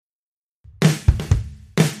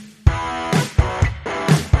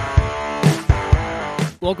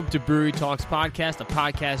Welcome to Brewery Talks Podcast, a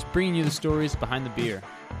podcast bringing you the stories behind the beer.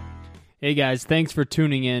 Hey guys, thanks for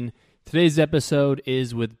tuning in. Today's episode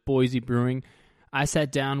is with Boise Brewing. I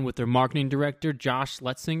sat down with their marketing director, Josh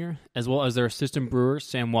Letzinger, as well as their assistant brewer,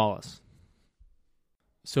 Sam Wallace.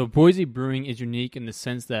 So Boise Brewing is unique in the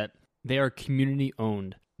sense that they are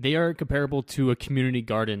community-owned. They are comparable to a community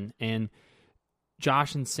garden, and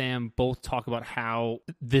Josh and Sam both talk about how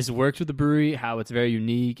this works with the brewery, how it's very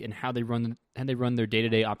unique, and how they run their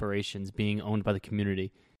day-to-day operations being owned by the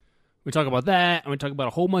community. We talk about that, and we talk about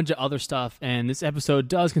a whole bunch of other stuff, and this episode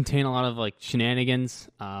does contain a lot of like shenanigans.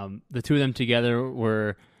 The two of them together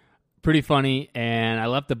were pretty funny, and I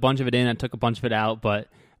left a bunch of it in, I took a bunch of it out, but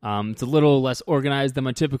it's a little less organized than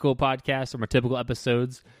my typical podcast or my typical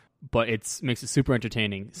episodes, but it makes it super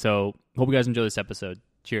entertaining. So hope you guys enjoy this episode.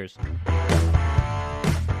 Cheers.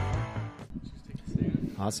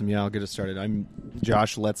 Awesome. Yeah, I'll get us started. I'm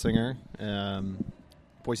Josh Letzinger,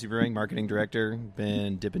 Boise Brewing Marketing Director.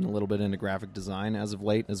 Been dipping a little bit into graphic design as of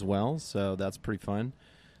late as well, so that's pretty fun.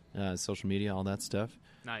 Social media, all that stuff.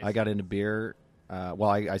 Nice. I got into beer.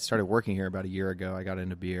 I started working here about a year ago. I got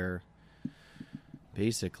into beer.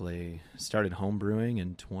 Basically, started home brewing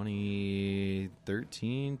in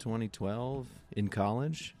 2013, 2012 in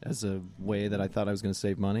college as a way that I thought I was going to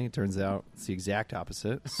save money. Turns out it's the exact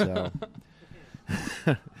opposite. So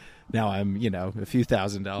now I'm, a few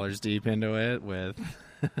 $1,000s deep into it with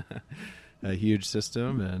a huge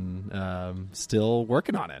system and still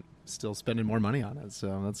working on it, still spending more money on it.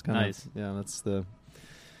 So that's kind of nice. Yeah,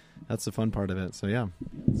 that's the fun part of it. So yeah,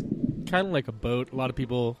 it's kind of like a boat. A lot of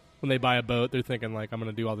people, when they buy a boat, they're thinking like, I'm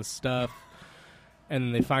going to do all this stuff. And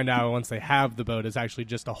then they find out once they have the boat, it's actually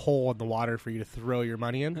just a hole in the water for you to throw your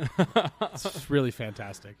money in. It's really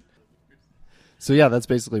fantastic. So yeah, that's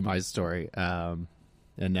basically my story. And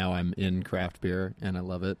now I'm in craft beer, and I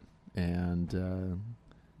love it. And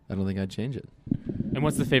I don't think I'd change it. And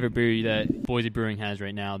what's the favorite beer that Boise Brewing has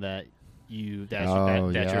right now that's your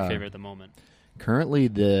favorite at the moment? Currently,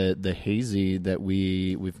 the hazy that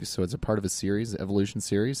we've so it's a part of a series, the Evolution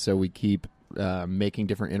series. So we keep making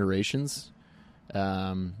different iterations,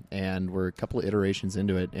 and we're a couple of iterations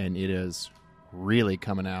into it, and it is really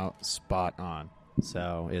coming out spot on.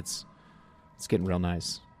 So it's getting real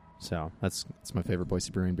nice. So that's my favorite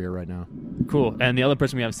Boise Brewing beer right now. Cool. And the other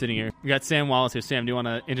person we have sitting here, we got Sam Wallace here. Sam, do you want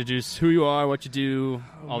to introduce who you are, what you do,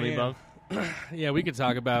 the above? Yeah, we could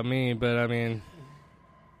talk about me, but I mean,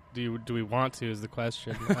 do we want to is the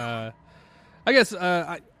question. I guess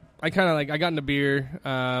I kind of I got into beer.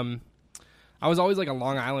 I was always like a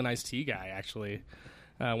Long Island iced tea guy, actually.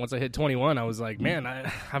 Once I hit 21, I was like, man,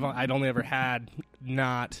 I'd only ever had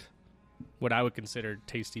not what I would consider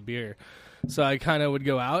tasty beer. So I kind of would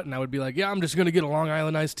go out and I would be like, yeah, I'm just going to get a Long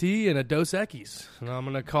Island iced tea and a Dos Equis, and I'm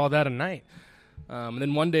going to call that a night. And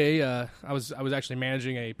then one day I was actually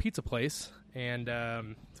managing a pizza place, and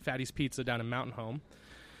Fatty's Pizza down in Mountain Home.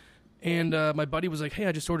 And my buddy was like, hey,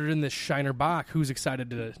 I just ordered in this Shiner Bock. Who's excited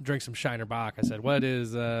to drink some Shiner Bock? I said, what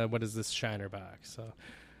is this Shiner Bock? So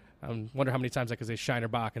I wonder how many times I could say Shiner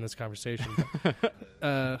Bock in this conversation.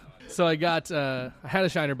 So I had a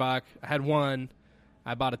Shiner Bock. I had one.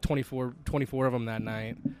 I bought a 24 of them that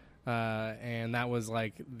night. And that was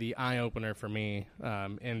like the eye-opener for me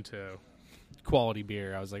into quality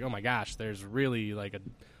beer. I was like, oh my gosh, there's really like a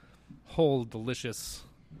whole delicious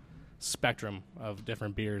spectrum of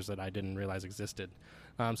different beers that I didn't realize existed.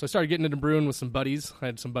 So I started getting into brewing with some buddies. I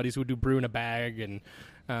had some buddies who would do brew in a bag, and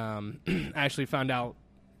actually found out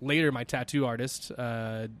later my tattoo artist,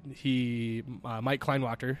 Mike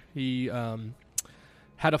Kleinwachter, he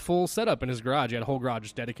had a full setup in his garage. He had a whole garage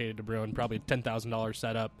just dedicated to brewing, probably a $10,000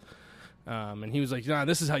 setup. And he was like, nah,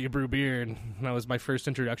 this is how you brew beer. And that was my first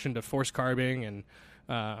introduction to force carbing and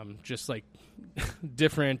just like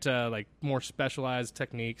different, like more specialized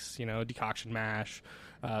techniques, decoction mash,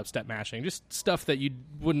 step mashing, just stuff that you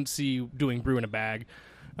wouldn't see doing brew in a bag.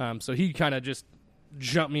 So he kind of just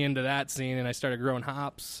jumped me into that scene, and I started growing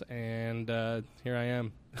hops, and here I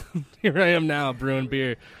am. Here I am now brewing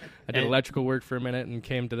beer. I did electrical work for a minute and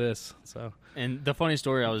came to this. So, and the funny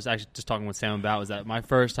story I was actually just talking with Sam about was that my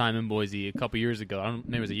first time in Boise a couple years ago, I don't know,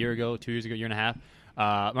 maybe it was a year ago, 2 years ago, year and a half.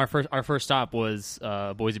 Our first stop was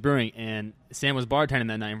Boise Brewing, and Sam was bartending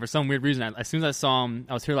that night. And for some weird reason, as soon as I saw him,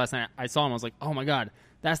 I was here last night. I saw him. I was like, "Oh my god,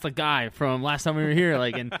 that's the guy from last time we were here!"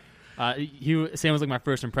 Like, and Sam was like my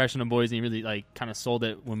first impression of Boise. And he really like kind of sold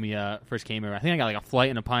it when we first came here. I think I got like a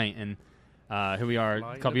flight and a pint, and here we are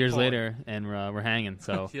a couple years later, and we're hanging.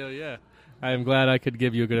 So yeah. I am glad I could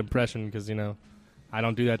give you a good impression because I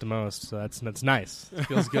don't do that to most. So that's nice. It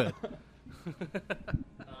feels good.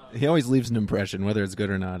 He always leaves an impression, whether it's good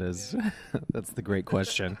or not. Is that's the great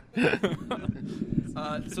question.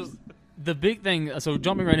 So the big thing. So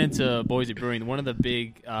jumping right into Boise Brewing, one of the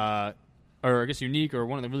big, or I guess unique, or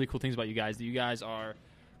one of the really cool things about you guys, that you guys are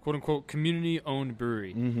quote unquote community-owned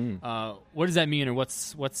brewery. Mm-hmm. What does that mean, or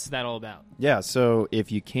what's that all about? Yeah, so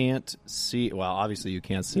if you can't see, well, obviously you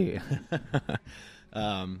can't see.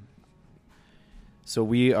 So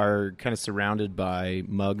we are kind of surrounded by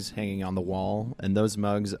mugs hanging on the wall, and those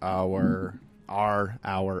mugs are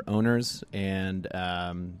our owners and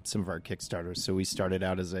some of our Kickstarters. So we started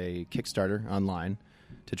out as a Kickstarter online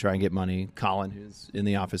to try and get money. Colin, who's in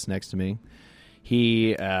the office next to me,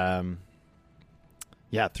 he threw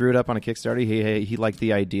it up on a Kickstarter. He liked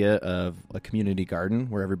the idea of a community garden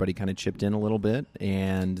where everybody kind of chipped in a little bit,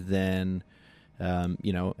 and then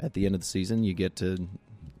at the end of the season you get to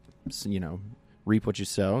reap what you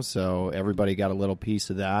sow. So everybody got a little piece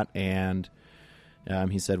of that, and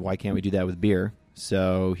he said, why can't we do that with beer?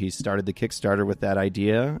 So he started the Kickstarter with that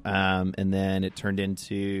idea, and then it turned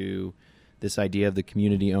into this idea of the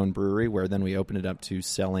community-owned brewery, where then we opened it up to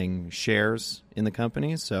selling shares in the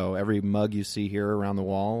company. So every mug you see here around the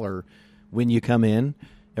wall, or when you come in,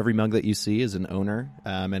 every mug that you see is an owner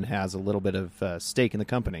and has a little bit of stake in the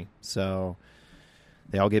company. So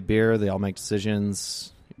they all get beer, they all make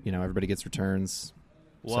decisions, everybody gets returns.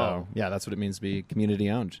 Whoa. So, yeah, that's what it means to be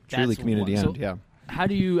community-owned. Truly community-owned, yeah. How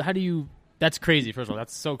do you? That's crazy. First of all,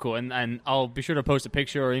 that's so cool, and I'll be sure to post a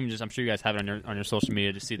picture, or even just I'm sure you guys have it on your social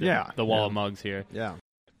media to see the wall of mugs here. Yeah.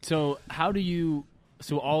 So how do you?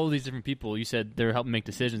 So all of these different people, you said they're helping make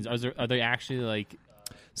decisions. Are they actually like?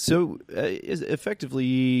 So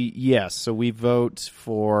effectively, yes. So we vote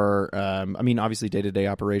for. Obviously, day-to-day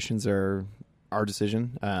operations are our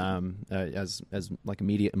decision as like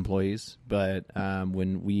immediate employees, but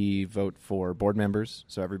when we vote for board members,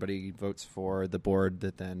 so everybody votes for the board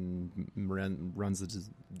that then runs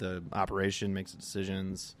the operation, makes the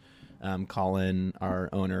decisions. Colin, our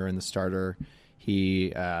owner and the starter,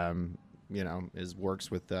 he works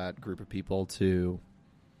with that group of people to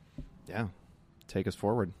take us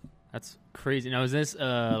forward. That's crazy. Now, is this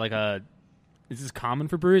is this common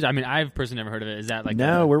for breweries? I mean, I've personally never heard of it. Is that like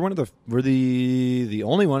no? We're the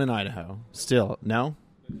only one in Idaho still. No.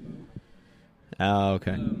 Oh,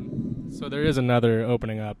 okay. So there is another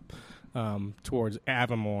opening up towards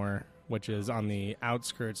Avamore, which is on the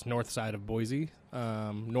outskirts north side of Boise,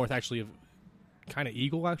 north actually of kind of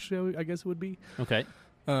Eagle. Actually, I guess it would be. Okay.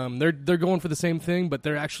 They're going for the same thing, but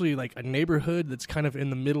they're actually like a neighborhood that's kind of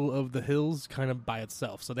in the middle of the hills, kind of by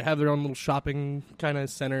itself. So they have their own little shopping kind of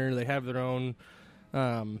center. They have their own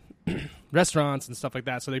restaurants and stuff like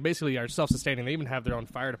that. So they basically are self-sustaining. They even have their own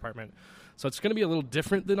fire department. So it's going to be a little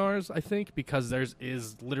different than ours, I think, because theirs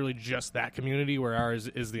is literally just that community, where ours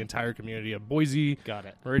is the entire community of Boise, Got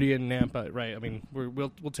it. Meridian, Nampa. Right? I mean,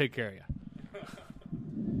 we'll take care of you.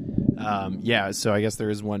 So I guess there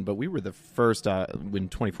is one, but we were the first in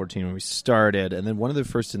 2014 when we started, and then one of the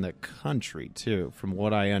first in the country, too, from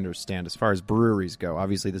what I understand, as far as breweries go.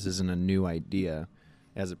 Obviously, this isn't a new idea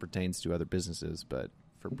as it pertains to other businesses, but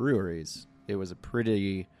for breweries, it was a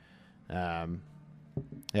pretty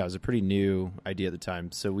new idea at the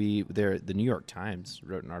time. So the New York Times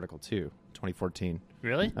wrote an article, too, 2014.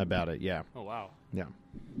 Really? About it, yeah. Oh, wow. Yeah.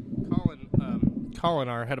 Colin,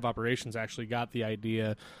 our head of operations, actually got the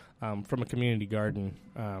idea from a community garden.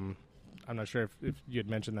 I'm not sure if you had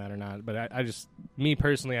mentioned that or not, but I just, me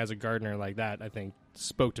personally as a gardener, like that, I think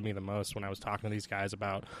spoke to me the most when I was talking to these guys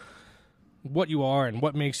about what you are and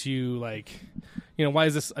what makes you why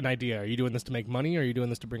is this an idea? Are you doing this to make money, or are you doing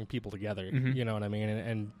this to bring people together? Mm-hmm. You know what I mean?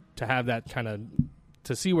 And to have that kind of,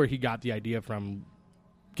 to see where he got the idea from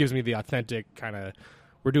gives me the authentic kind of,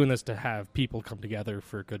 we're doing this to have people come together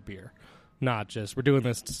for good beer. Not just, we're doing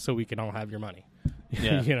this so we can all have your money.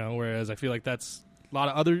 Yeah. Whereas I feel like that's a lot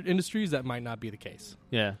of other industries that might not be the case.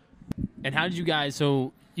 Yeah. And how did you guys,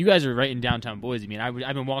 so you guys are right in downtown Boise. I mean,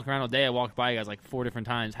 I've been walking around all day. I walked by you guys like 4 different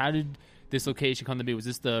times. How did this location come to be? Was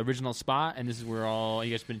this the original spot, and this is where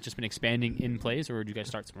you guys just been expanding in place, or did you guys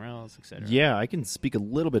start somewhere else, et cetera? Yeah, I can speak a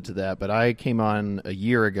little bit to that, but I came on a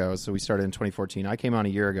year ago, so we started in 2014. I came on a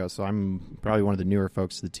year ago, so I'm probably one of the newer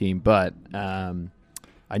folks to the team, but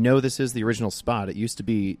I know this is the original spot. It used to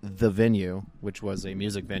be The Venue, which was a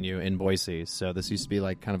music venue in Boise, so this used to be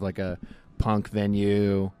kind of like a punk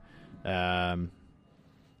venue,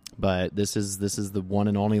 but this is the one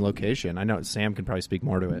and only location. I know Sam can probably speak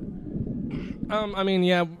more to it.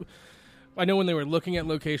 I know when they were looking at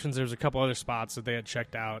locations, there was a couple other spots that they had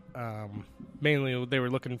checked out. Mainly, they were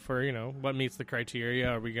looking for what meets the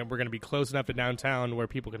criteria. We're going to be close enough to downtown where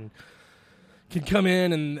people can can come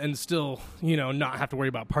in and still, not have to worry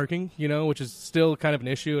about parking, which is still kind of an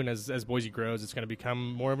issue. And as Boise grows, it's going to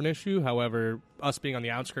become more of an issue. However, us being on the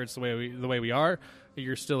outskirts the way we are,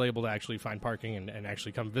 you're still able to actually find parking and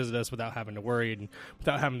actually come visit us without having to worry and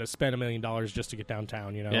without having to spend $1 million just to get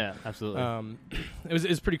downtown. Yeah, absolutely. It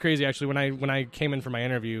was pretty crazy actually. When I came in for my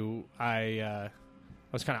interview, I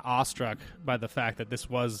was kind of awestruck by the fact that this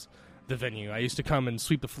was the venue. I used to come and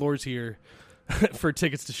sweep the floors here for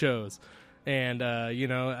tickets to shows. And,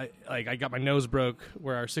 I got my nose broke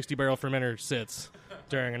where our 60 barrel fermenter sits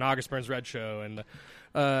during an August Burns Red show. And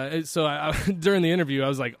so I during the interview, I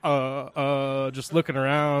was like, just looking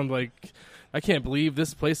around, like, I can't believe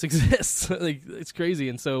this place exists. Like, it's crazy.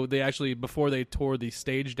 And so they actually, before they tore the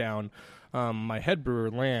stage down, my head brewer,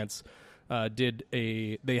 Lance,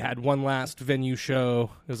 they had one last venue show.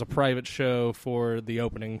 It was a private show for the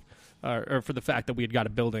opening. Or for the fact that we had got a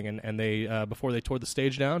building, and they before they tore the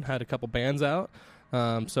stage down, had a couple bands out.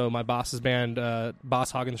 So my boss's band, Boss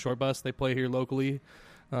Hog and the Short Bus, they play here locally,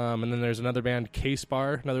 and then there's another band, Case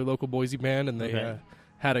Bar, another local Boise band, and they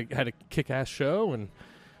had a kick-ass show. And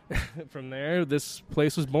from there, this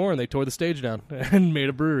place was born. They tore the stage down and made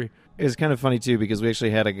a brewery. It was kind of funny too because we actually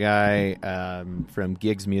had a guy from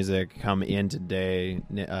Gigs Music come in today.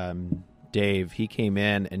 Dave, he came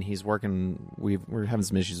in and he's working. We're having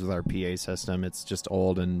some issues with our PA system. It's just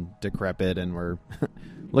old and decrepit, and we're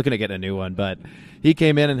looking to get a new one. But he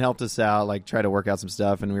came in and helped us out, like try to work out some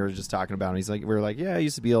stuff. And we were just talking about it. And he's like, we were like, yeah, I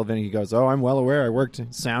used to be old venue. He goes, oh, I'm well aware. I worked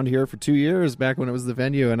sound here for 2 years back when it was the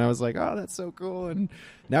venue. And I was like, oh, that's so cool. And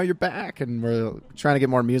now you're back, and we're trying to get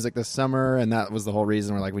more music this summer. And that was the whole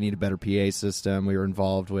reason. We're like, we need a better PA system. We were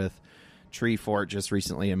involved with Tree Fort just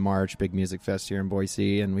recently in March, big music fest here in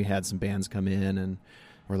Boise, and we had some bands come in, and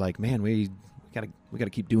we're like, man, we gotta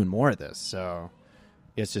keep doing more of this. So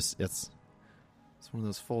it's one of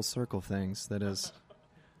those full circle things that is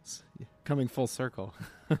coming full circle.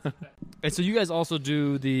 And so you guys also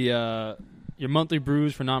do the your monthly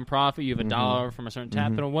brews for nonprofit. You have $1 from a certain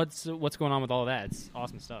tap. And what's going on with all of that? It's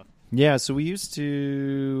awesome stuff. Yeah, so we used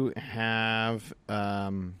to have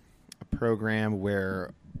a program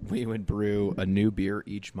where we would brew a new beer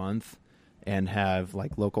each month and have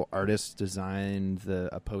like local artists design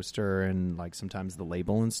a poster and like sometimes the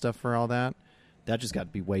label and stuff for all that. That just got to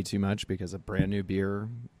be way too much because a brand new beer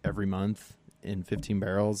every month in 15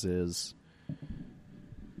 barrels is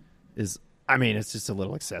I mean, it's just a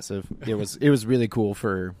little excessive. It was really cool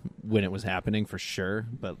for when it was happening for sure,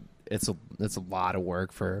 but it's a lot of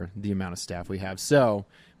work for the amount of staff we have. So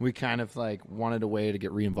we kind of like wanted a way to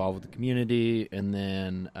get re-involved with the community, and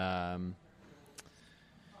then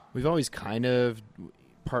we've always kind of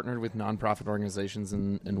partnered with nonprofit organizations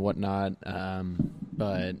and whatnot.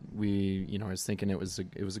 But we, I was thinking it was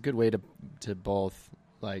a good way to both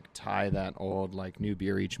like tie that old like new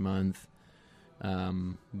beer each month,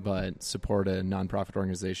 but support a nonprofit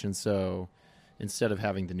organization. So instead of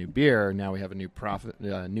having the new beer, now we have a new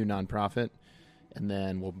nonprofit, and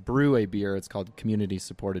then we'll brew a beer. It's called Community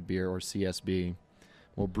Supported Beer, or CSB.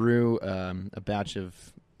 We'll brew a batch of,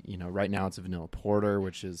 right now it's a vanilla porter,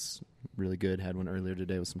 which is really good. Had one earlier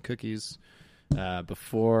today with some cookies.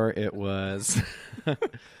 Before it was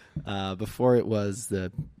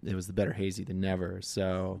the Better Hazy than never.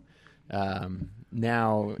 So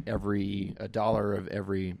now every $1 of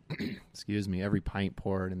every every pint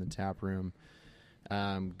poured in the tap room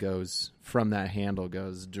goes from that handle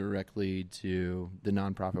goes directly to the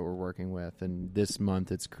nonprofit we're working with. And this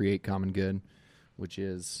month it's Create Common Good, which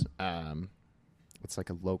is it's like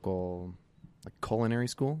a local like culinary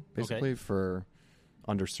school basically for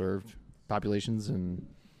underserved populations. And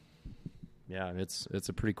yeah, it's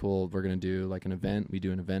a pretty cool. We're going to do like an event. We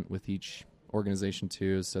do an event with each organization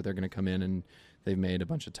too, so they're going to come in and they've made a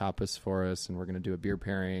bunch of tapas for us, and we're going to do a beer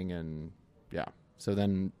pairing. And yeah, so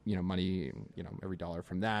then money, every $1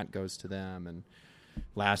 from that goes to them. And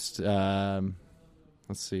last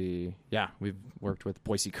let's see, we've worked with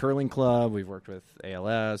Boise Curling Club, we've worked with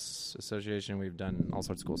ALS Association, we've done all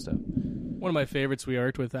sorts of cool stuff. One of my favorites we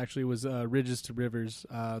worked with actually was Ridges to Rivers.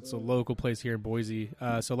 It's a local place here in Boise.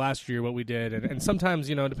 So last year what we did, and sometimes,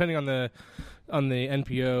 depending on the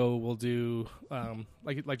NPO, we'll do,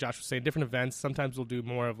 like Josh was saying, different events. Sometimes we'll do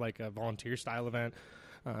more of like a volunteer style event.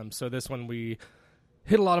 So this one we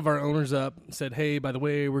hit a lot of our owners up, said, hey, by the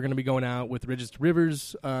way, we're going to be going out with Ridges to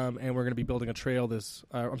Rivers, and we're going to be building a trail Ridge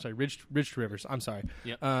to Rivers,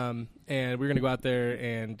 Yep. And we're going to go out there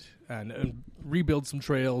and rebuild some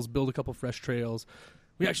trails, build a couple fresh trails.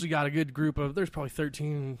 We actually got a good group there's probably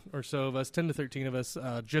 13 or so of us, 10 to 13 of us,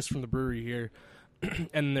 just from the brewery here.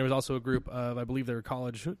 And there was also a group of, I believe they were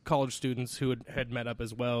college students who had met up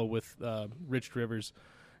as well with Rich Rivers,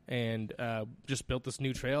 and just built this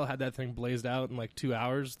new trail, had that thing blazed out in like 2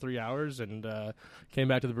 hours, 3 hours, and came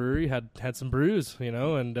back to the brewery, had some brews,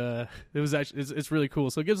 and it was actually it's really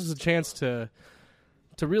cool. So it gives us a chance to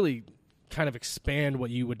really kind of expand what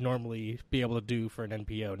you would normally be able to do for an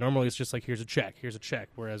NPO. Normally it's just like, here's a check,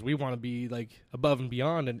 whereas we want to be like above and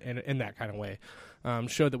beyond and in that kind of way.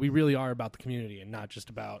 Show that we really are about the community and not just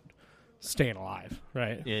about staying alive,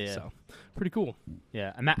 right? Yeah. So, pretty cool.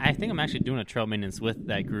 Yeah, I think I'm actually doing a trail maintenance with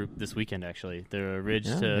that group this weekend, actually. The Ridge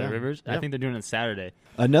to Rivers. Yeah. I think they're doing it Saturday.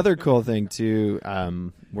 Another cool thing, too,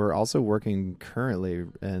 we're also working currently,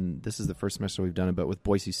 and this is the first semester we've done it, but with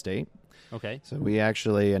Boise State. Okay. So we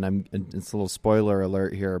actually, and it's a little spoiler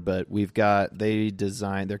alert here, but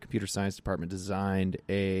their computer science department designed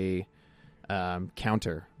a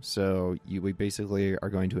counter. So we basically are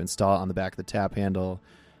going to install it on the back of the tap handle,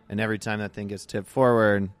 and every time that thing gets tipped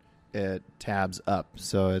forward, it tabs up.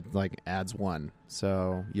 So it like adds 1.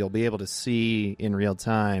 So you'll be able to see in real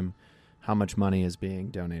time how much money is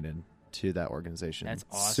being donated to that organization. That's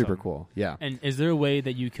awesome. Super cool. Yeah. And is there a way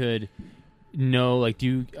that you could know, like, do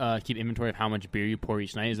you keep inventory of how much beer you pour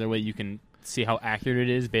each night? Is there a way you can see how accurate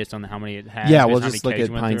it is based on how many it has? Yeah, we'll just look at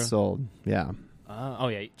pints sold. Yeah. Oh,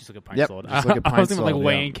 yeah, just look at pints sold. Just look at pints I was thinking sold, like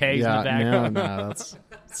weighing kegs in the back. No,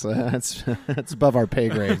 that's above our pay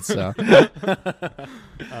grade. So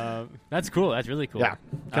that's cool. That's really cool. Yeah,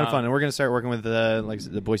 kind of fun. And we're gonna start working with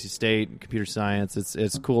the Boise State computer science.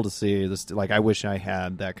 It's cool to see this. Like, I wish I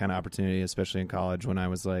had that kind of opportunity, especially in college when I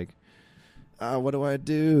was like, what do I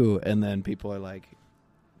do? And then people are like,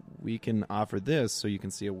 we can offer this so you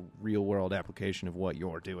can see a real world application of what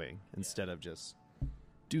you're doing instead of just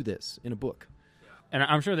do this in a book. And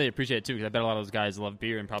I'm sure they appreciate it, too, because I bet a lot of those guys love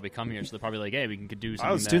beer and probably come here, so they're probably like, hey, we could do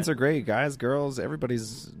something. Students are great. Guys, girls,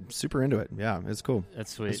 everybody's super into it. Yeah, it's cool.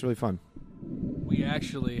 That's sweet. It's really fun. We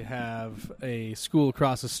actually have a school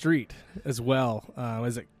across the street as well.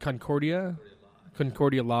 Is it Concordia?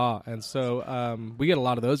 Concordia Law. And so we get a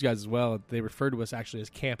lot of those guys as well. They refer to us actually as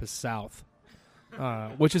Campus South,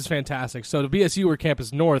 which is fantastic. So the BSU, we're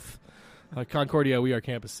Campus North. Concordia, we are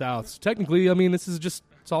Campus South. So technically, I mean, it's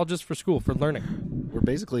all just for school, for learning. We're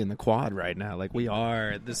basically in the quad right now. Like, we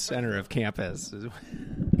are at the center of campus.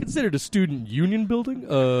 Considered a student union building?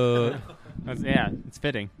 Yeah, it's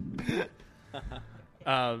fitting.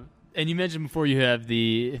 And you mentioned before you have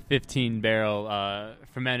the 15-barrel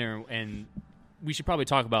fermenter, and we should probably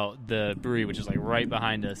talk about the brewery, which is like right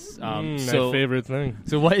behind us. My favorite thing.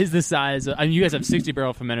 So, what is the size? I mean, you guys have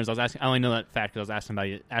 60-barrel fermenters. I only know that fact because I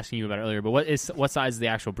was asking you about it earlier. But what size is the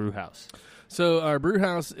actual brew house? So our brew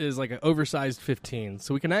house is like an oversized 15.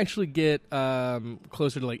 So we can actually get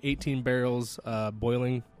closer to like 18 barrels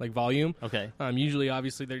boiling like volume. Okay. Usually,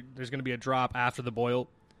 obviously, there's going to be a drop after the boil,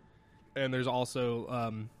 and there's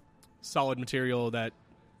also solid material that's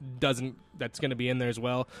going to be in there as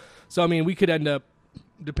well. So I mean, we could end up,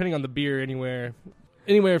 depending on the beer,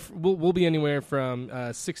 we'll be anywhere from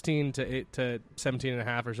 16 to 17 and a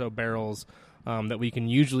half or so barrels that we can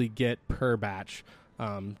usually get per batch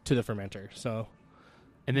to the fermenter. So,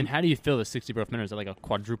 and then how do you fill the 60-barrel fermenter? Is that like a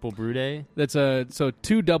quadruple brew day? That's so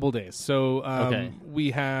 2 double days. So okay.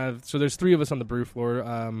 There's 3 of us on the brew floor.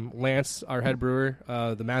 Lance, our head brewer,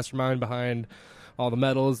 the mastermind behind all the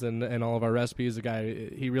medals and all of our recipes. The guy,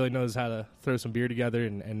 he really knows how to throw some beer together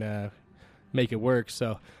and make it work.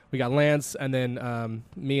 So we got Lance, and then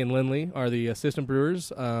me and Lindley are the assistant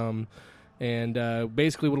brewers. And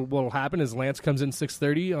basically what will happen is Lance comes in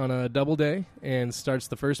 6:30 on a double day and starts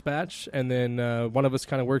the first batch, and then one of us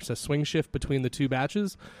kind of works a swing shift between the 2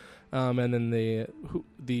 batches. And then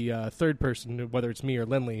the third person, whether it's me or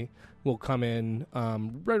Lindley, will come in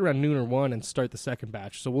right around noon or 1 and start the second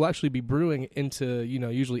batch. So we'll actually be brewing into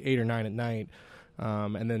usually 8 or 9 at night,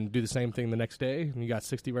 and then do the same thing the next day. And you got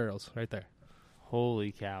 60 barrels right there.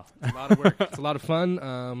 Holy cow! It's a lot of work. It's a lot of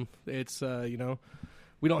fun. It's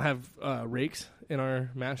we don't have rakes in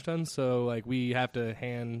our mash tuns, so like we have to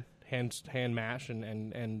hand mash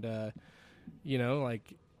and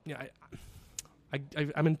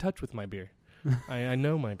I'm in touch with my beer. I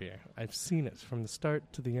know my beer. I've seen it from the start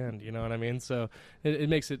to the end. You know what I mean? So it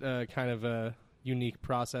makes it kind of a unique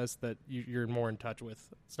process that you're more in touch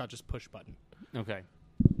with. It's not just push button. Okay.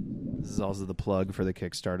 This is also the plug for the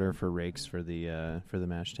Kickstarter for rakes for the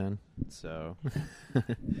mash tun. So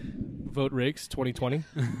vote rakes 2020.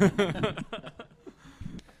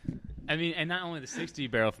 I mean, and not only the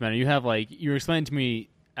 60-barrel fermenter, you have like you were explaining to me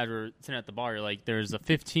as we were sitting at the bar. You're like, there's a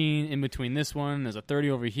 15 in between this one. There's a 30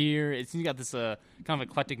 over here. It's you got this kind of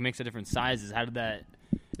eclectic mix of different sizes. How did that?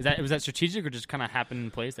 Was that strategic or just kind of happened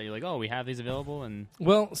in place that you're like, oh, we have these available? And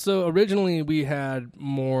Well, so originally we had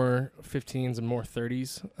more 15s and more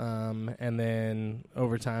 30s, and then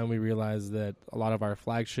over time we realized that a lot of our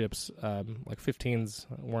flagships, like 15s,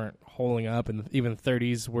 weren't holding up, and even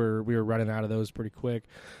 30s we were running out of those pretty quick.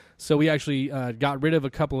 So we actually got rid of a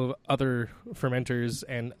couple of other fermenters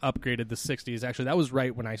and upgraded the 60s. Actually, that was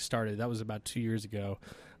right when I started. That was about 2 years ago.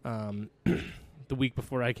 The week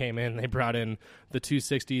before I came in, they brought in the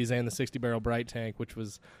 260s and the 60-barrel bright tank, which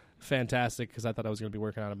was fantastic because I thought I was going to be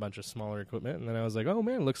working on a bunch of smaller equipment. And then I was like, oh,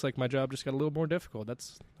 man, looks like my job just got a little more difficult.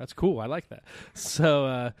 That's cool. I like that.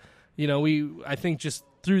 So, I think just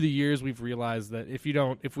through the years we've realized that if we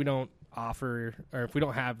don't offer, or if we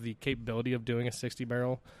don't have the capability of doing a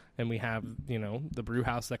 60-barrel and we have, the brew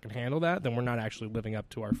house that can handle that, then we're not actually living up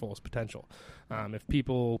to our fullest potential. If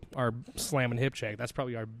people are slamming hip check, that's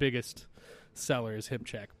probably our biggest seller is hip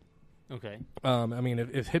check. okay,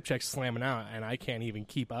 If hip check's slamming out and I can't even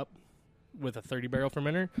keep up with a 30-barrel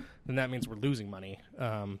fermenter, then that means we're losing money,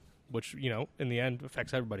 which, in the end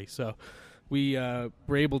affects everybody. So we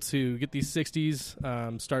were able to get these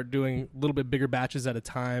 60s, start doing a little bit bigger batches at a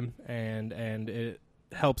time, and it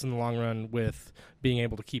helps in the long run with being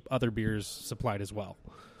able to keep other beers supplied as well.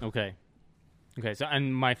 okay. So,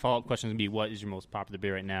 and my follow-up question would be, what is your most popular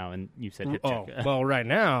beer right now? And you said hip check. Well, right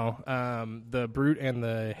now, the Brute and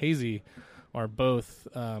the Hazy are both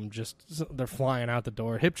they're flying out the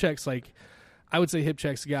door. Hip check's I would say Hip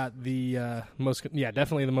check's got the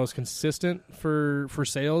definitely the most consistent for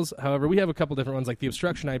sales. However, we have a couple different ones like the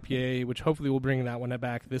Obstruction IPA, which hopefully we'll bring that one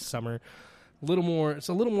back this summer. It's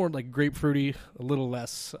a little more like grapefruity, a little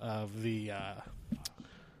less of the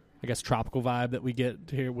tropical vibe that we get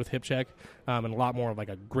here with Hip check, and a lot more of like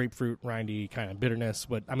a grapefruit rindy kind of bitterness.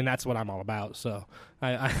 But that's what I'm all about. So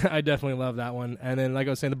I definitely love that one. And then, like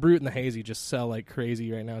I was saying, the Brute and the Hazy just sell like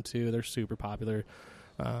crazy right now too. They're super popular.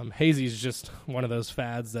 Hazy is just one of those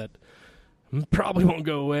fads that probably won't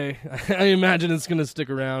go away. I imagine it's going to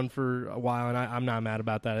stick around for a while, and I'm not mad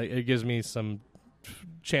about that. It gives me some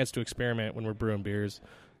chance to experiment when we're brewing beers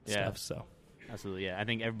stuff. So. Absolutely, yeah.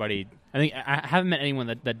 I haven't met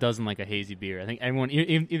anyone that doesn't like a hazy beer. I think everyone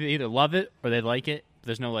either love it or they like it.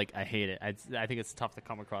 There's no I hate it. I think it's tough to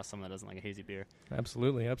come across someone that doesn't like a hazy beer.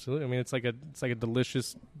 Absolutely. It's like a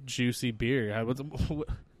delicious, juicy beer.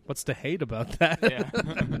 What's to hate about that? Yeah.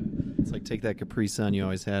 It's like take that Capri Sun you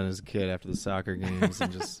always had as a kid after the soccer games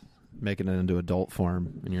and just making it into adult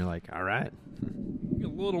form, and you're like, all right, a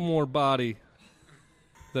little more body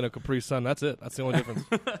than a Capri Sun. That's it. That's the only difference.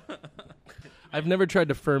 I've never tried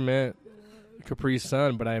to ferment Capri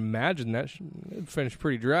Sun, but I imagine that it'd finish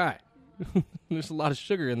pretty dry. There's a lot of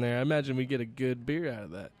sugar in there. I imagine we get a good beer out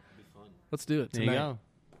of that. Let's do it tonight. There you go.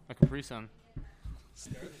 A Capri Sun.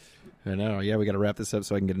 I know. Yeah, we got to wrap this up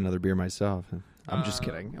so I can get another beer myself. I'm just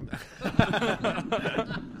kidding.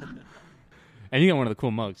 And you got one of the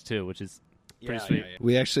cool mugs too, which is pretty sweet.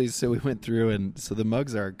 Yeah. We went through, and so the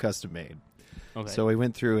mugs are custom made. Okay. So we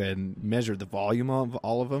went through and measured the volume of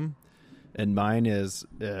all of them. And mine is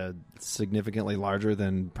significantly larger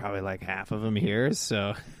than probably like half of them here.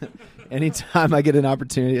 So anytime I get an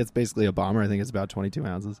opportunity, it's basically a bomber. I think it's about 22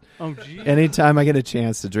 ounces. Oh, geez. Anytime I get a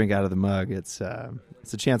chance to drink out of the mug, it's a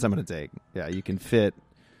chance I'm going to take. Yeah, you can fit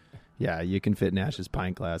Nash's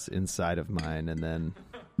pint glass inside of mine, and then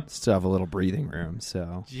still have a little breathing room.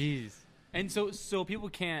 So, jeez. And so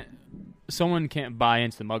someone can't buy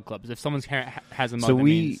into the mug clubs if someone has a mug. So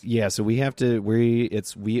we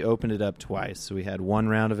opened it up twice. So we had one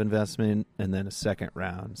round of investment and then a second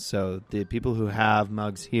round. So the people who have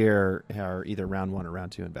mugs here are either round one or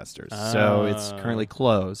round two investors. So it's currently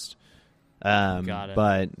closed. Got it.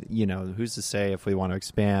 But who's to say if we want to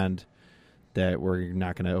expand that we're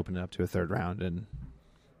not going to open it up to a third round and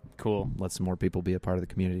cool, let some more people be a part of the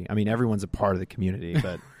community. I mean, everyone's a part of the community,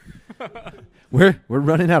 but we're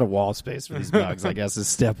running out of wall space for these mugs, I guess, is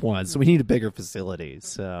step one. So we need a bigger facility.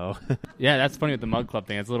 So yeah, that's funny with the mug club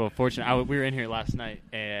thing. It's a little fortunate. We were in here last night,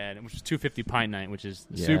 and which was 250 pint night, which is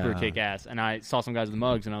super kick ass. And I saw some guys with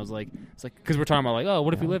mugs, and I was like, because we're talking about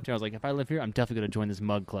what if we lived here? I was like, if I live here, I'm definitely going to join this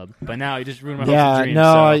mug club. But now you just ruined my hopes and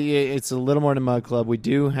dreams. It's a little more than a mug club. We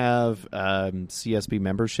do have CSB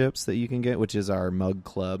memberships that you can get, which is our mug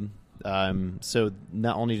club. So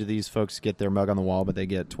not only do these folks get their mug on the wall, but they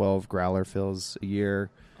get 12 growler fills a year.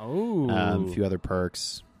 Oh, a few other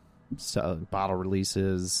perks, bottle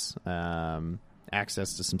releases,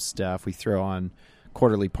 access to some stuff. We throw on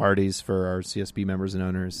quarterly parties for our CSB members and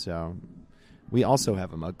owners. So we also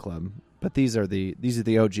have a mug club, but these are the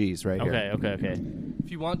OGs right here. Okay. If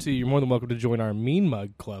you want to, you're more than welcome to join our Mean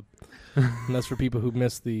Mug Club. And that's for people who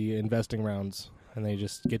missed the investing rounds. and they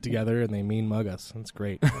just get together and they mean mug us. It's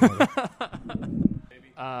great.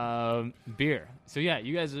 Beer. So yeah,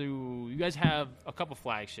 you guys have a couple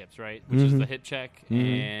flagships, right? Which is the Hip Check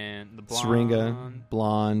and the Blonde. Syringa,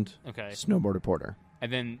 Blonde, Okay. Snowboarder Porter.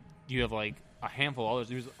 And then you have like a handful of others.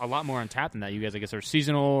 There's a lot more on tap than that. You guys, I guess, are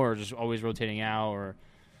seasonal or just always rotating out, or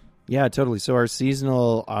Yeah, totally. So our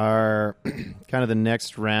seasonal are kind of the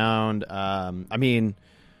next round. I mean,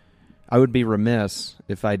 I would be remiss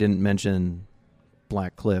if I didn't mention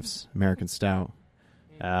Black Cliffs American Stout,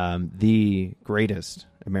 the greatest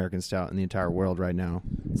American Stout in the entire world right now.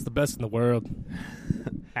 It's the best in the world.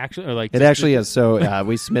 actually, or like It actually is. So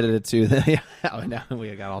we submitted it to the. Oh, now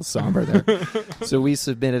we got all somber there. So we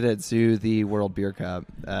submitted it to the World Beer Cup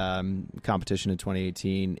competition in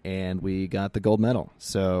 2018, and we got the gold medal.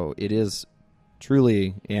 So it is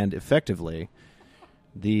truly and effectively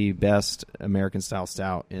the best American style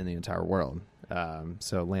stout in the entire world.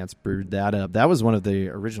 So Lance brewed that up. That was one of the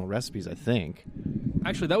original recipes, I think.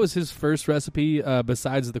 Actually, that was his first recipe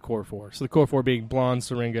besides the Core 4. So the Core 4 being Blonde,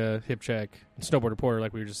 Syringa, Hip Check, and Snowboarder Porter,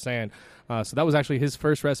 like we were just saying. So that was actually his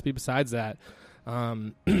first recipe besides that.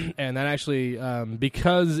 And that actually,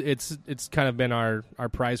 because it's kind of been our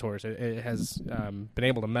prize horse, it has been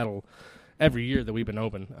able to medal every year that we've been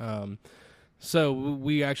open. So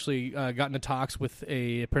we actually got into talks with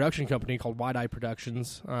a production company called Wide Eye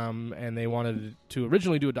Productions, and they wanted to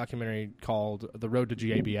originally do a documentary called The Road to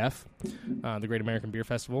GABF, the Great American Beer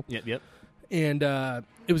Festival. Yep. And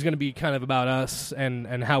it was going to be kind of about us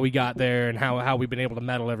and how we got there and how we've been able to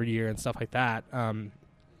medal every year and stuff like that.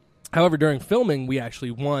 However, during filming, we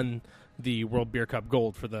actually won the World Beer Cup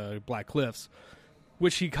gold for the Black Cliffs,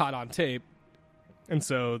 which he caught on tape. And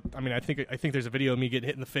so, I mean, I think there's a video of me getting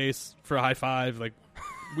hit in the face for a high five. Like,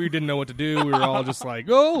 we didn't know what to do. We were all just like,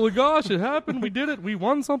 "Oh my gosh, it happened! We did it! We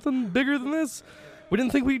won something bigger than this. We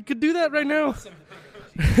didn't think we could do that right now."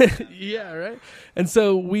 Yeah, right. And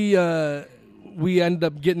so we ended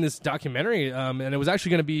up getting this documentary, and it was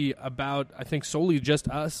actually going to be about, I think, solely just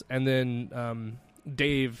us, and then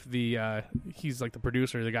Dave, he's like the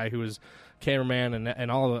producer, the guy who was cameraman and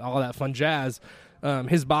all that fun jazz.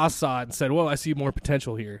 His boss saw it and said, "Well, I see more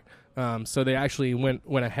potential here." So they actually went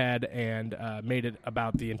ahead and made it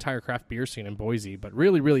about the entire craft beer scene in Boise, but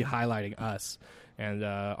really, really highlighting us and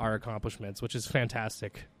our accomplishments, which is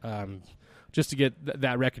fantastic. Just to get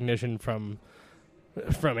that recognition from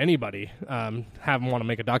anybody, have them want to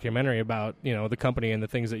make a documentary about the company and the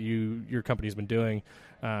things that your company's been doing,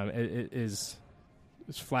 it's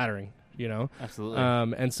flattering. Absolutely.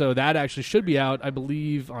 And so that actually should be out, I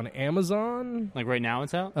believe, on Amazon. Like right now,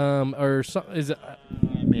 it's out. Or is it?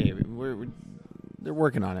 Maybe they're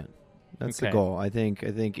working on it. That's the Okay. goal. I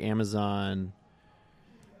think Amazon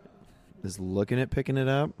is looking at picking it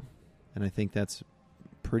up, and I think that's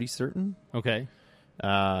pretty certain. Okay.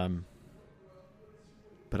 But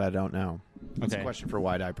I don't know. That's Okay. a question for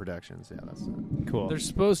Wide Eye Productions. Yeah, that's Cool. They're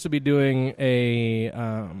supposed to be doing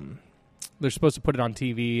they're supposed to put it on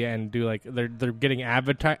TV and do they're getting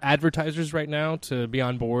advertisers right now to be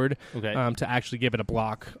on board. Okay. To actually give it a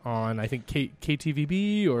block on, I think,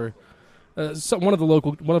 KTVB or one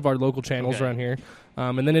of our local channels Okay. around here.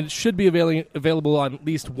 And then it should be available on at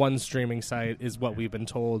least one streaming site, is what we've been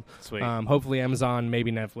told. Sweet. Hopefully Amazon,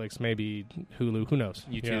 maybe Netflix, maybe Hulu. Who knows?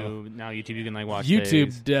 YouTube. Now YouTube, you can watch YouTube,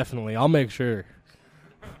 these. definitely. I'll make sure.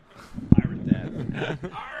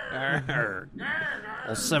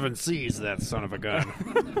 all 7 C's, that son of a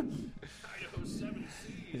gun.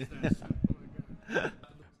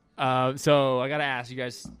 So I gotta ask you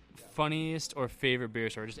guys, funniest or favorite beer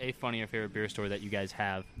store? Just a funny or favorite beer store that you guys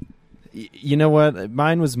have. You know what?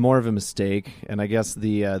 Mine was more of a mistake, and I guess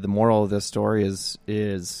the moral of this story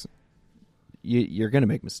is you're going to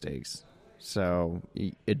make mistakes. So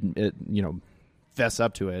fess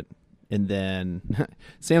up to it, and then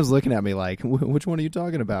Sam's looking at me like, "Which one are you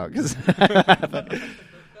talking about?" Because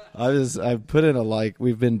I've put in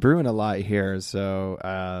we've been brewing a lot here,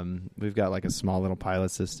 so we've got like a small little pilot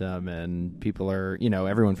system, and people are,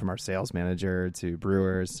 everyone from our sales manager to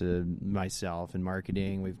brewers to myself in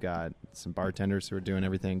marketing. We've got some bartenders who are doing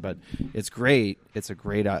everything, but it's great. It's a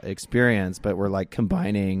great experience, but we're like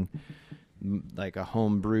combining like a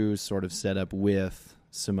home brew sort of setup with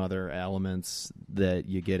some other elements that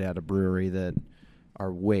you get at a brewery that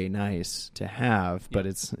are way nice to have, but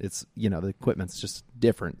it's the equipment's just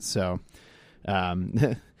different. So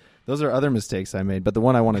those are other mistakes I made. But the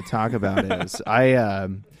one I want to talk about is I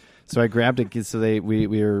grabbed it. So we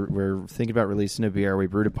were thinking about releasing a beer. We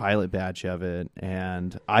brewed a pilot batch of it,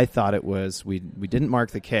 and I thought it was we didn't mark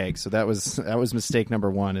the keg. So that was mistake number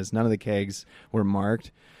one. Is none of the kegs were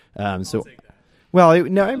marked. Well,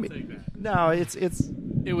 it's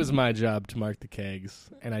It was my job to mark the kegs,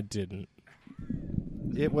 and I didn't.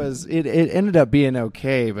 It ended up being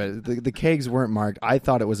okay, but the kegs weren't marked. I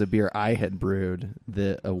thought it was a beer I had brewed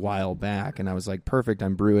a while back, and I was like, perfect.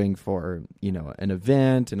 I'm brewing for an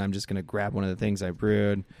event, and I'm just gonna grab one of the things I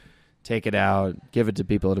brewed, take it out, give it to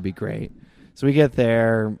people. It'll be great. So we get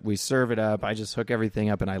there, we serve it up. I just hook everything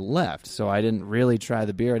up, and I left. So I didn't really try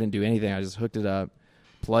the beer. I didn't do anything. I just hooked it up,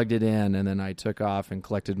 plugged it in, and then I took off and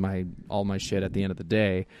collected all my shit at the end of the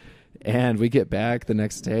day. And we get back the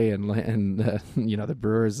next day, and the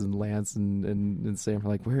brewers and Lance and Sam are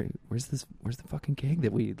like, where's the fucking keg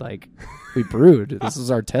that we brewed? This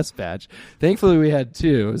was our test batch. Thankfully, we had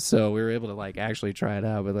 2, so we were able to actually try it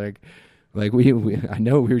out. But I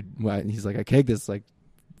know he's like, I kegged this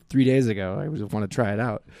 3 days ago. I just want to try it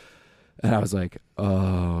out, and I was like,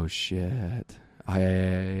 oh shit,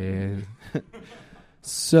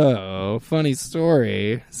 So, funny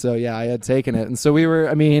story. So, yeah, I had taken it. And so we were,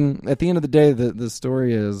 at the end of the day, the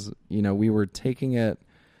story is, we were taking it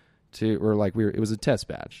it was a test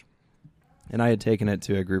batch. And I had taken it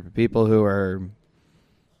to a group of people who are,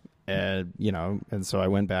 and so I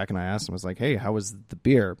went back and I asked them, I was like, hey, how was the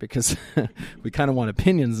beer? Because we kind of want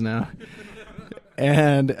opinions now.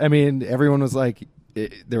 And, everyone was like,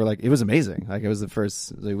 they were like, it was amazing. It was the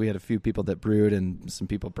first. We had a few people that brewed, and some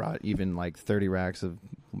people brought even 30 racks of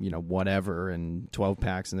whatever, and 12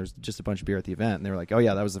 packs, and there's just a bunch of beer at the event. And they were like, oh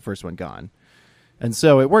yeah, that was the first one gone. And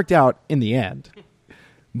so it worked out in the end.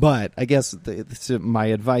 But I guess my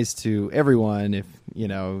advice to everyone, if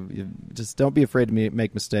just don't be afraid to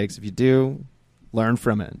make mistakes. If you do, learn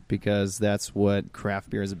from it, because that's what craft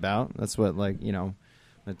beer is about. That's what I'm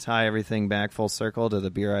going to tie everything back full circle to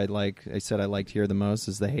the beer I said I liked here the most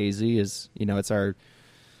is the Hazy. It's our,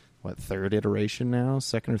 third iteration now?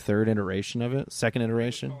 Second or third iteration of it? Second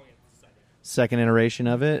iteration? Second iteration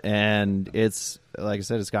of it. And it's, like I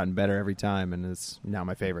said, it's gotten better every time, and it's now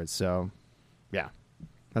my favorite. So, yeah,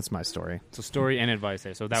 that's my story. So story and advice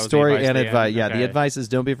there. So that was story the advice and advice. Yeah, okay. The advice is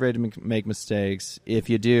don't be afraid to make mistakes. If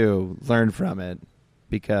you do, learn from it,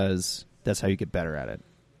 because that's how you get better at it.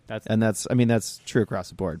 That's true across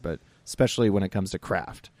the board, but especially when it comes to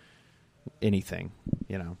craft, anything,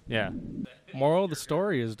 Yeah. Moral of the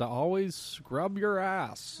story is to always scrub your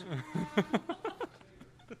ass.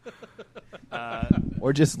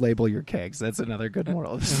 Or just label your kegs. That's another good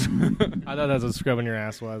moral of the story. I thought that's what scrubbing your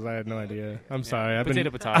ass was. I had no idea. I'm sorry.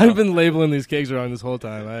 Potato. I've been labeling these kegs wrong this whole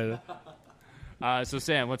time. So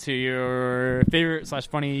Sam, let's hear your favorite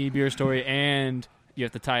 / funny beer story, and you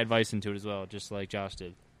have to tie advice into it as well, just like Josh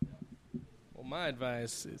did. Well, my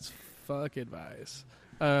advice is fuck advice.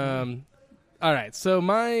 All right, so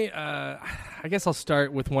I guess I'll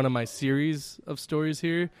start with one of my series of stories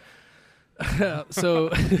here.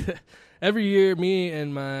 So every year, me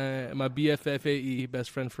and my BFFAE,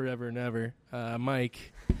 best friend forever and ever,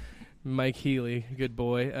 Mike Healy, good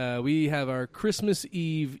boy, we have our Christmas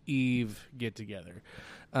Eve get together.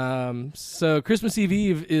 So Christmas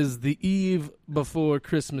Eve is the eve before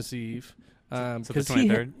Christmas Eve. So the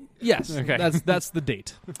 23rd? Yes, okay. That's the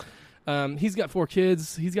date. He's got 4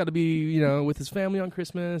 kids. He's got to be, with his family on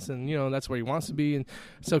Christmas, and, that's where he wants to be. And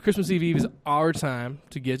so Christmas Eve is our time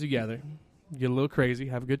to get together, get a little crazy,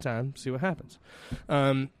 have a good time, see what happens.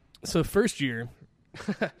 So first year,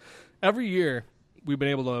 every year we've been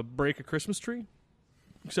able to break a Christmas tree,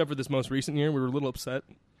 except for this most recent year. We were a little upset.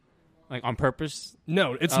 Like on purpose?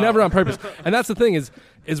 No, it's never on purpose. And that's the thing is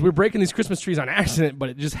we're breaking these Christmas trees on accident, but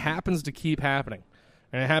it just happens to keep happening.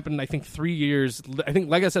 And it happened, I think, 3 years. I think,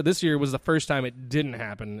 like I said, this year was the first time it didn't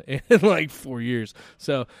happen in 4 years.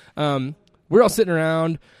 So we're all sitting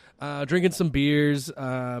around, drinking some beers,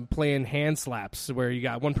 playing hand slaps, where you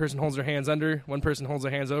got one person holds their hands under, one person holds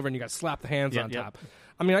their hands over, and you got to slap the hands on top.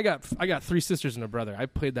 I got 3 sisters and a brother. I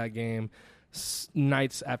played that game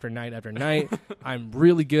nights after night after night. I'm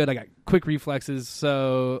really good. I got quick reflexes.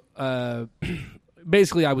 So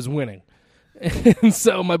basically, I was winning. And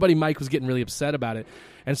so my buddy Mike was getting really upset about it.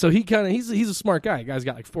 And so he's a smart guy. The guy's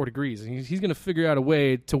got 4 degrees. And he's going to figure out a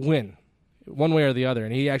way to win one way or the other.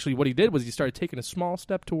 And what he did was he started taking a small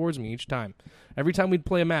step towards me each time. Every time we'd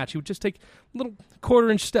play a match, he would just take a little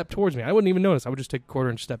quarter-inch step towards me. I wouldn't even notice. I would just take a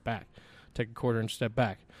quarter-inch step back. Take a quarter-inch step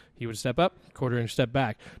back. He would step up, quarter-inch step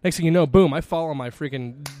back. Next thing you know, boom, I fall on my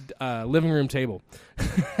freaking living room table.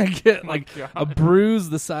 I get like a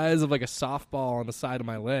bruise the size of like a softball on the side of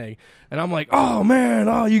my leg. And I'm like, oh,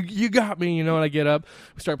 man, you got me. You know, and I get up.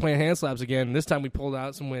 We start playing hand slaps again. This time we pulled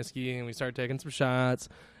out some whiskey and we started taking some shots.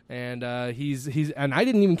 And he's and I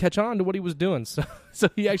didn't even catch on to what he was doing. So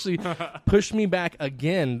he actually pushed me back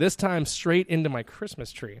again, this time straight into my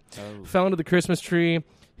Christmas tree. Oh. Fell into the Christmas tree.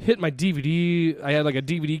 Hit my DVD. I had like a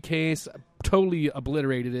DVD case, totally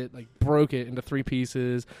obliterated it, like broke it into 3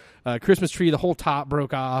 pieces. Christmas tree, the whole top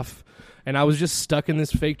broke off, and I was just stuck in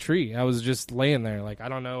this fake tree. I was just laying there, like I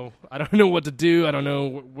don't know what to do. I don't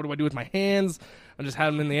know what do I do with my hands. I just had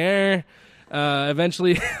them in the air.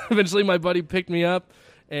 Eventually, my buddy picked me up,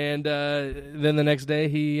 and then the next day,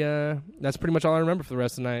 that's pretty much all I remember for the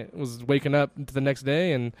rest of the night. Was waking up to the next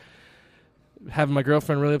day and having my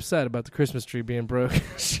girlfriend really upset about the Christmas tree being broke.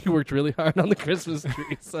 She worked really hard on the Christmas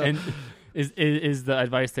tree. So. And is the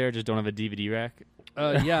advice there just don't have a DVD rack?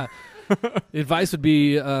 Yeah. The advice would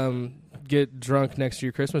be get drunk next to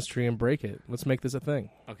your Christmas tree and break it. Let's make this a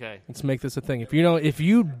thing. Okay. Let's make this a thing. If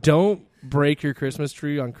you don't break your Christmas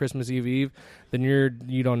tree on Christmas Eve, then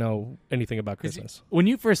you don't know anything about Christmas. When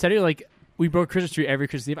you first said it, like, we broke Christmas tree every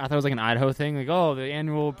Christmas Eve. I thought it was like an Idaho thing, like, oh, the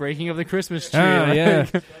annual breaking of the Christmas tree. Oh, yeah.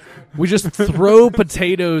 We just throw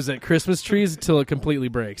potatoes at Christmas trees until it completely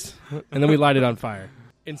breaks, and then we light it on fire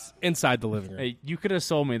inside the living room. Hey, you could have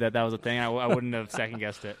sold me that was a thing. I wouldn't have second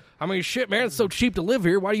guessed it. I mean, shit, man, it's so cheap to live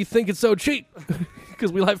here. Why do you think it's so cheap?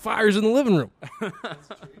 Because we light fires in the living room.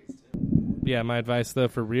 Yeah, my advice, though,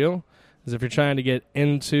 for real, is if you're trying to get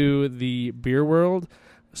into the beer world,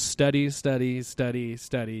 study. There's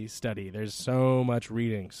so much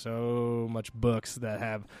reading, so much books that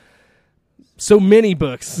have so many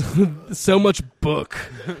books, so much book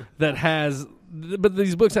that has, but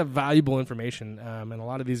these books have valuable information. And a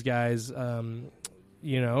lot of these guys, have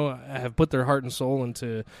put their heart and soul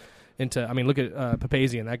into, I mean, look at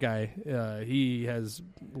Papazian, that guy, he has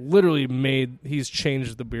literally he's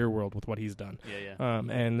changed the beer world with what he's done. Yeah.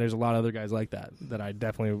 And there's a lot of other guys like that I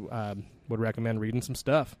definitely would recommend reading some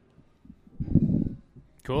stuff.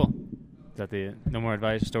 Cool. Is that no more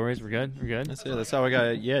advice, stories? We're good? That's it. That's all we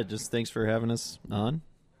got. Yeah, just thanks for having us on.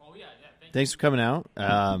 Oh, yeah. Thanks for coming out.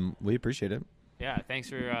 We appreciate it. Yeah, thanks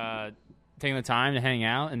for taking the time to hang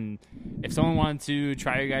out. And if someone wanted to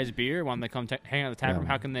try your guys' beer, wanted to come hang out at the tap room,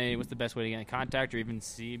 what's the best way to get in contact or even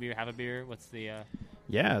see beer, have a beer? What's the...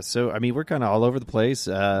 Yeah, so, I mean, we're kind of all over the place.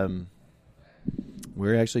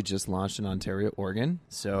 We're actually just launched in Ontario, Oregon.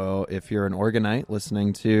 So if you're an Oregonite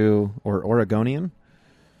listening to, or Oregonian.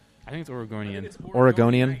 I think it's Oregonian.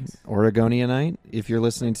 Oregonianite. If you're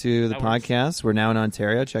listening to the podcast, we're now in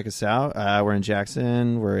Ontario. Check us out. We're in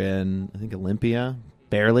Jackson. We're in, I think, Olympia,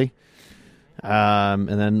 barely. And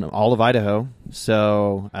then all of Idaho.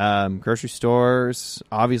 So grocery stores,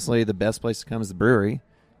 obviously the best place to come is the brewery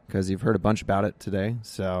because you've heard a bunch about it today.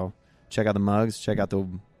 So check out the mugs, check out the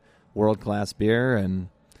world-class beer, and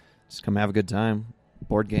just come have a good time.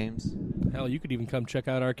 Board games. Hell, you could even come check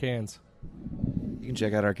out our cans. You can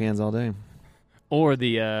check out our cans all day. Or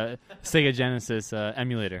the Sega Genesis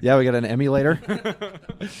emulator. Yeah, we got an emulator.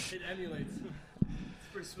 It emulates.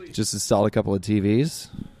 It's pretty sweet. Just installed a couple of TVs.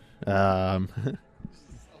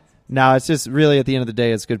 No, it's just really at the end of the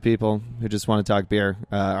day, it's good people who just want to talk beer.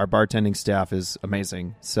 Our bartending staff is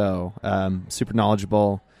amazing. So super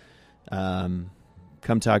knowledgeable.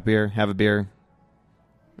 Come talk beer, have a beer,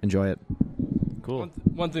 enjoy it. Cool.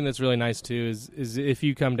 One thing that's really nice too is if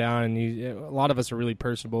you come down and a lot of us are really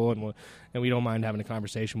personable and we don't mind having a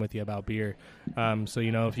conversation with you about beer. So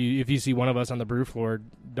if you see one of us on the brew floor,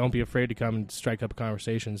 don't be afraid to come and strike up a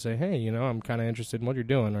conversation and say, hey, I'm kind of interested in what you're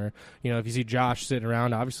doing. Or if you see Josh sitting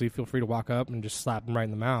around, obviously feel free to walk up and just slap him right in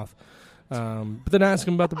the mouth. But then ask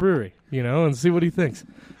him about the brewery, and see what he thinks.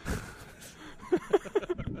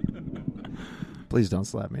 Please don't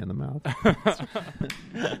slap me in the mouth.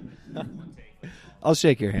 I'll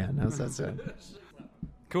shake your hand. How's that sound?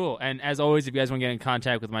 Cool. And as always, if you guys want to get in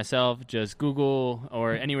contact with myself, just Google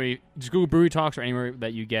or anywhere. Just Google Brewery Talks or anywhere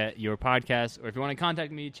that you get your podcast. Or if you want to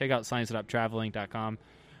contact me, check out scienceituptraveling.com.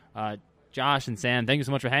 Josh and Sam, thank you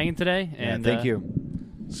so much for hanging today. And thank you.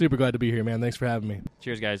 Super glad to be here, man. Thanks for having me.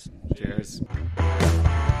 Cheers, guys. Cheers.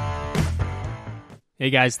 Hey,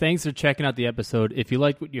 guys. Thanks for checking out the episode. If you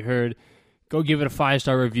liked what you heard, go give it a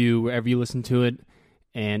 5-star review wherever you listen to it.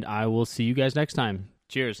 And I will see you guys next time.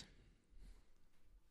 Cheers.